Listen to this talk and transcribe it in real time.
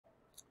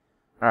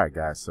Alright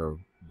guys, so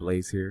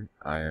Blaze here.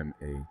 I am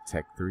a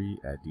Tech 3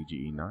 at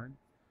DGE9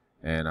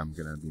 and I'm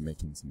going to be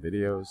making some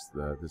videos.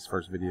 This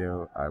first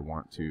video I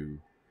want to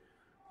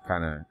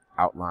kind of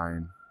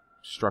outline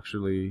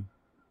structurally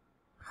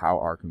how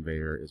our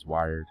conveyor is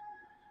wired.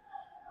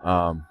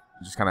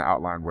 Just kind of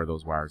outline where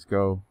those wires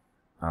go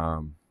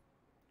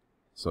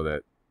so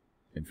that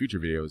in future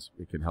videos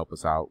it can help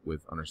us out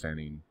with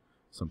understanding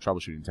some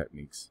troubleshooting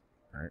techniques.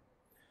 Alright,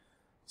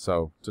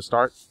 so to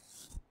start,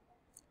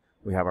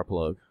 we have our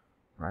plug.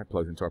 Right,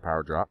 plugs into our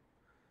power drop.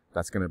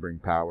 That's going to bring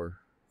power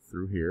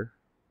through here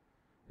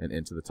and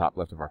into the top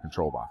left of our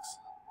control box.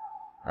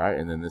 All right,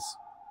 and then this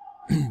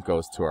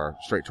goes to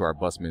straight to our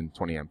busman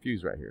 20 amp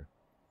fuse right here.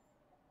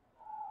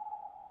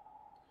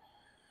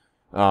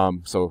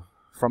 So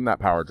from that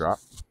power drop,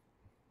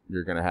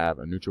 you're going to have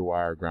a neutral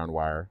wire, ground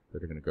wire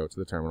that are going to go to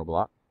the terminal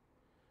block.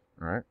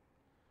 All right,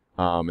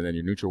 and then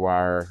your neutral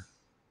wire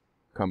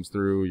comes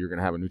through. You're going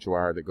to have a neutral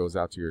wire that goes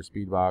out to your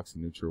speed box, a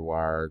neutral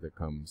wire that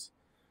comes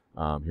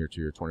here to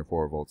your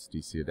 24 volts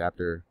DC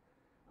adapter.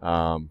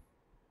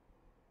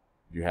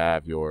 You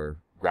have your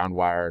ground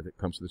wire that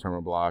comes to the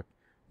terminal block.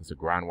 It's a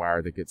ground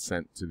wire that gets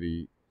sent to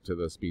the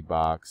speed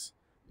box.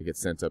 It gets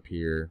sent up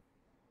here.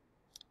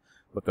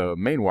 But the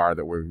main wire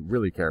that we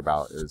really care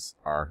about is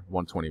our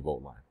 120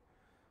 volt line.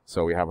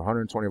 So we have a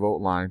 120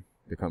 volt line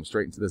that comes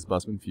straight into this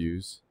busman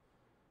fuse,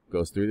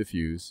 goes through the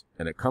fuse,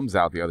 and it comes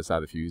out the other side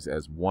of the fuse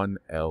as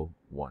 1L1.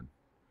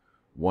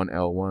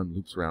 1L1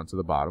 loops around to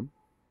the bottom.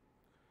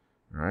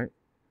 All right,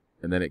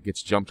 and then it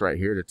gets jumped right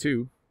here to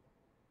 2.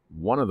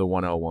 One of the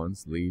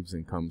 1L1s leaves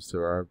and comes to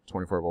our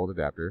 24 volt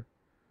adapter.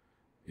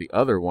 The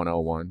other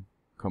 1L1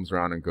 comes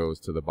around and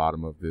goes to the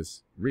bottom of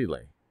this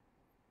relay.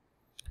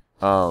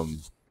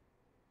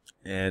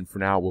 And for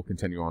now, we'll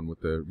continue on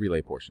with the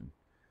relay portion.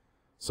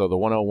 So the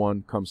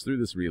 1L1 comes through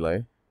this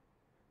relay.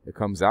 It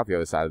comes out the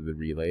other side of the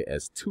relay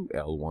as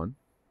 2L1.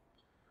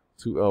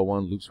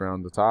 2L1 loops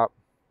around the top.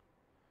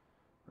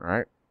 All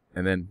right,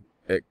 and then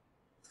it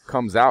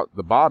comes out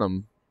the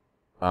bottom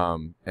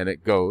and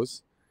it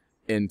goes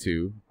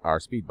into our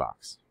speed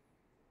box.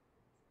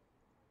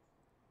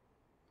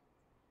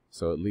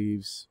 So it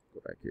leaves, go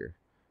back here.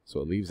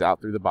 So it leaves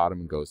out through the bottom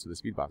and goes to the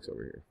speed box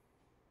over here.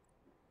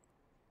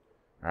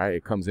 All right,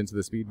 it comes into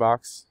the speed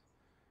box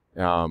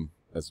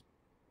as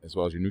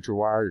well as your neutral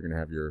wire. You're going to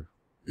have your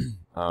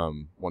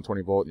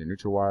 120 volt and your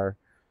neutral wire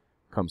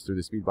comes through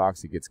the speed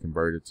box. It gets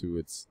converted to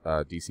its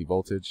DC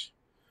voltage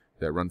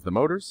that runs the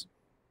motors.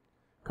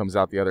 Comes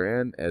out the other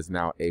end as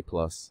now A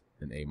plus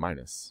and A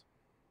minus.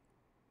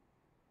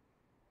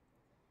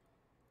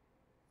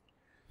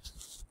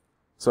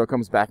 So it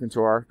comes back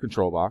into our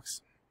control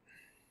box.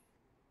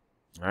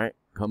 All right,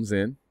 comes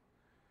in,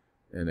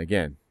 and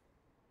again,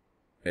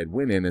 it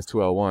went in as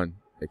 2L1.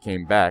 It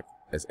came back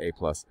as A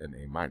plus and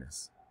A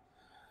minus.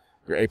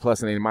 Your A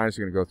plus and A minus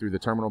are going to go through the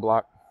terminal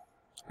block,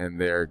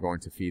 and they're going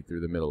to feed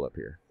through the middle up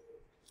here.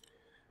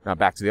 Now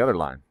back to the other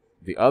line.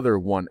 The other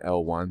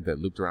 1L1 that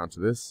looped around to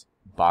this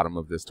bottom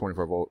of this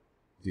 24 volt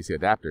DC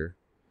adapter,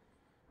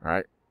 all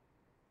right,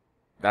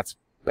 that's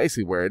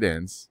basically where it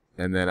ends.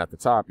 And then at the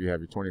top, you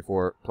have your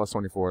 24 plus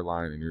 24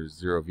 line and your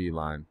 0V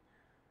line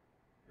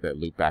that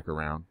loop back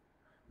around.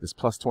 This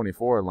plus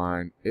 24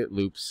 line, it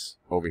loops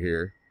over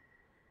here,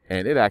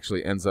 and it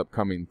actually ends up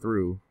coming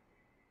through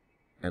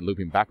and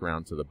looping back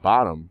around to the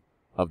bottom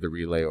of the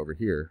relay over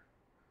here.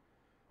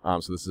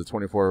 So this is a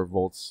 24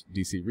 volts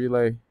DC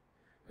relay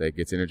that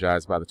gets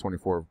energized by the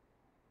 24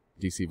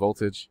 DC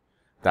voltage.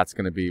 That's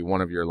going to be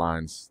one of your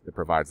lines that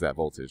provides that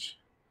voltage,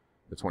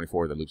 the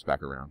 24 that loops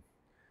back around.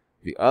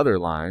 The other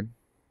line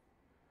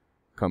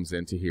comes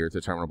into here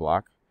to terminal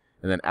block,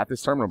 and then at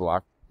this terminal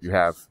block, you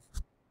have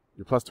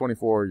your plus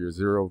 24, your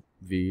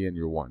 0V, and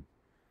your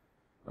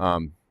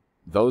 1.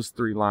 Those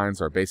 3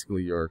 lines are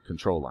basically your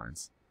control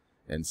lines.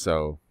 And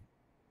so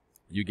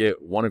you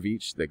get one of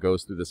each that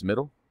goes through this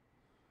middle.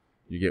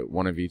 You get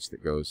one of each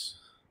that goes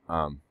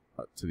out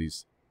to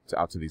these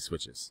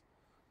switches.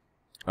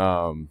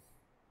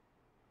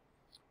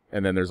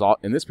 And then there's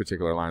in this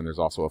particular line, there's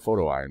also a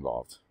photo eye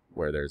involved,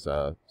 where there's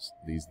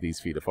these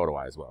feed a photo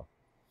eye as well.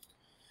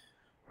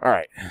 All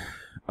right.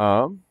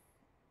 Now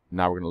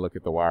we're going to look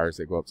at the wires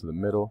that go up to the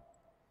middle.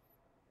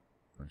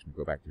 I'm just going to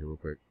go back to here real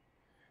quick.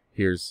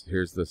 Here's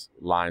this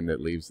line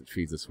that leaves that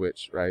feeds a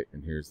switch, right?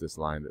 And here's this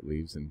line that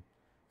leaves and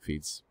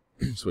feeds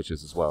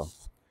switches as well.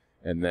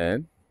 And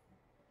then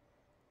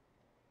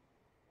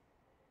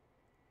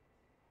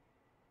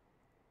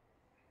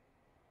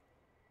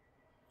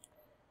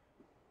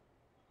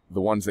the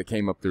ones that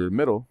came up through the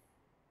middle,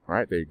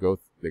 right? They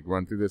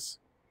run through this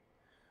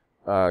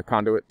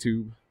conduit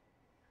tube,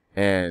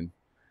 and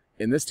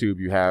in this tube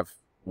you have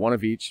one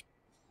of each,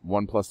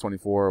 1 plus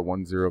 24,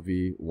 1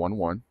 0V, 1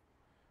 1.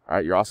 All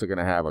right, you're also going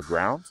to have a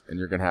ground, and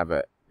you're going to have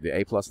the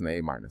A plus and the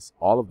A minus.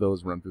 All of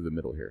those run through the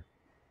middle here.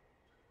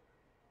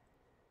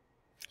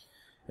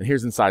 And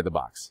here's inside the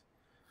box.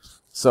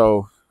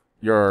 So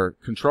your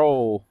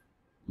control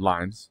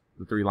lines,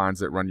 the 3 lines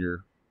that run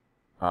your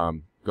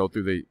go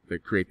through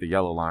that create the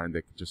yellow line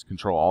that just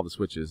control all the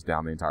switches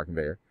down the entire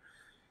conveyor.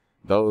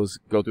 those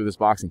go through this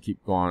box and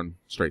keep going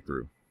straight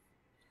through.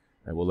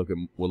 And we'll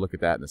look at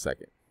that in a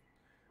second.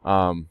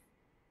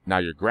 Now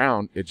your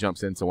ground, it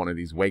jumps into one of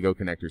these Wago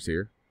connectors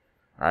here.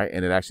 All right,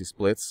 and it actually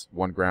splits.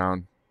 One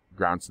ground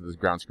to this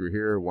ground screw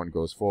here, one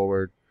goes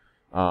forward.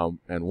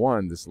 And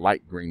one, this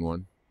light green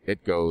one,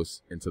 it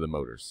goes into the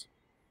motors,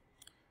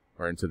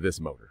 or into this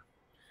motor.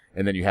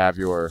 And then you have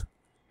your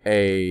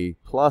A+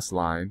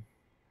 line,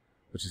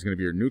 which is going to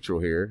be your neutral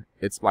here.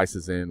 It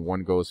splices in,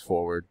 one goes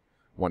forward,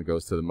 one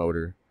goes to the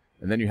motor.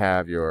 And then you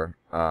have your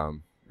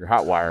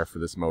hot wire for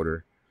this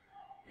motor.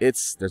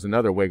 There's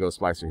another Wago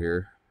splicer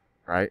here,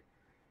 right?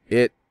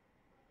 It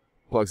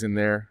plugs in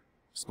there,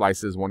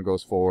 splices, one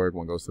goes forward,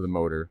 one goes to the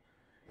motor.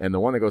 And the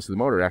one that goes to the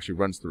motor actually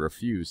runs through a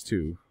fuse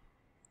too.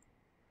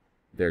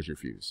 There's your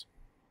fuse.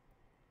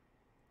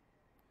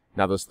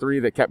 Now those three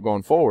that kept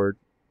going forward,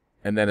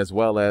 and then as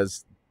well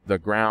as the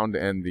ground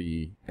and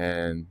the A+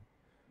 and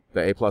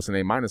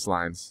A-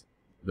 lines,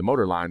 the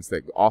motor lines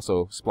that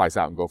also splice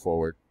out and go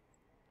forward,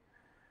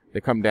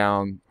 they come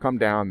down, and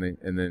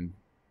then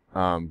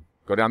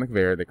go down the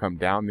conveyor. They come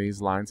down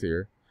these lines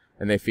here,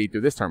 and they feed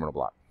through this terminal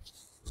block.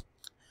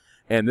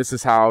 And this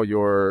is how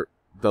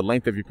the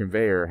length of your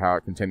conveyor, how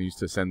it continues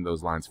to send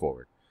those lines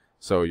forward.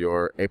 So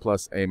your A+,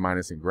 A-,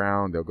 and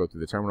ground, they'll go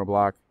through the terminal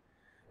block,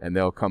 and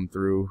they'll come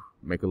through,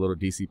 make a little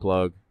DC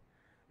plug,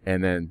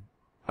 and then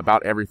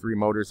about every 3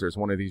 motors, there's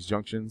one of these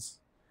junctions,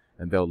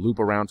 and they'll loop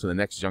around to the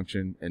next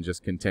junction and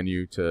just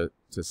continue to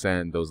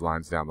send those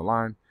lines down the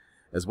line,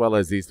 as well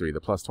as these 3, the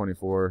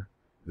 +24,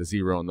 the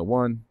 0, and the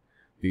 1.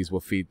 These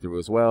will feed through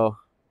as well,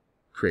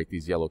 create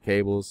these yellow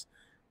cables,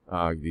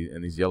 and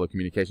these yellow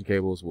communication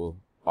cables will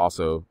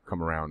also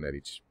come around at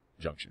each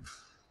junction.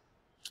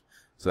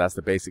 So that's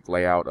the basic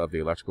layout of the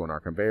electrical in our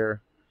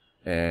conveyor.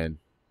 And,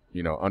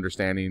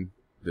 understanding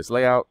this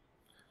layout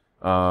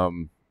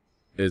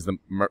is the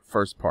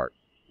first part.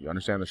 You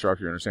understand the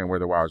structure, you understand where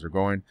the wires are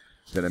going,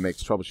 then it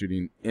makes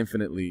troubleshooting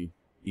infinitely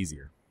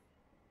easier.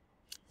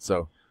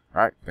 So,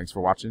 all right, thanks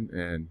for watching.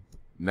 And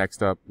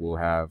next up, we'll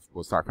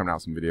start coming out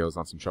with some videos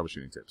on some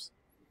troubleshooting tips.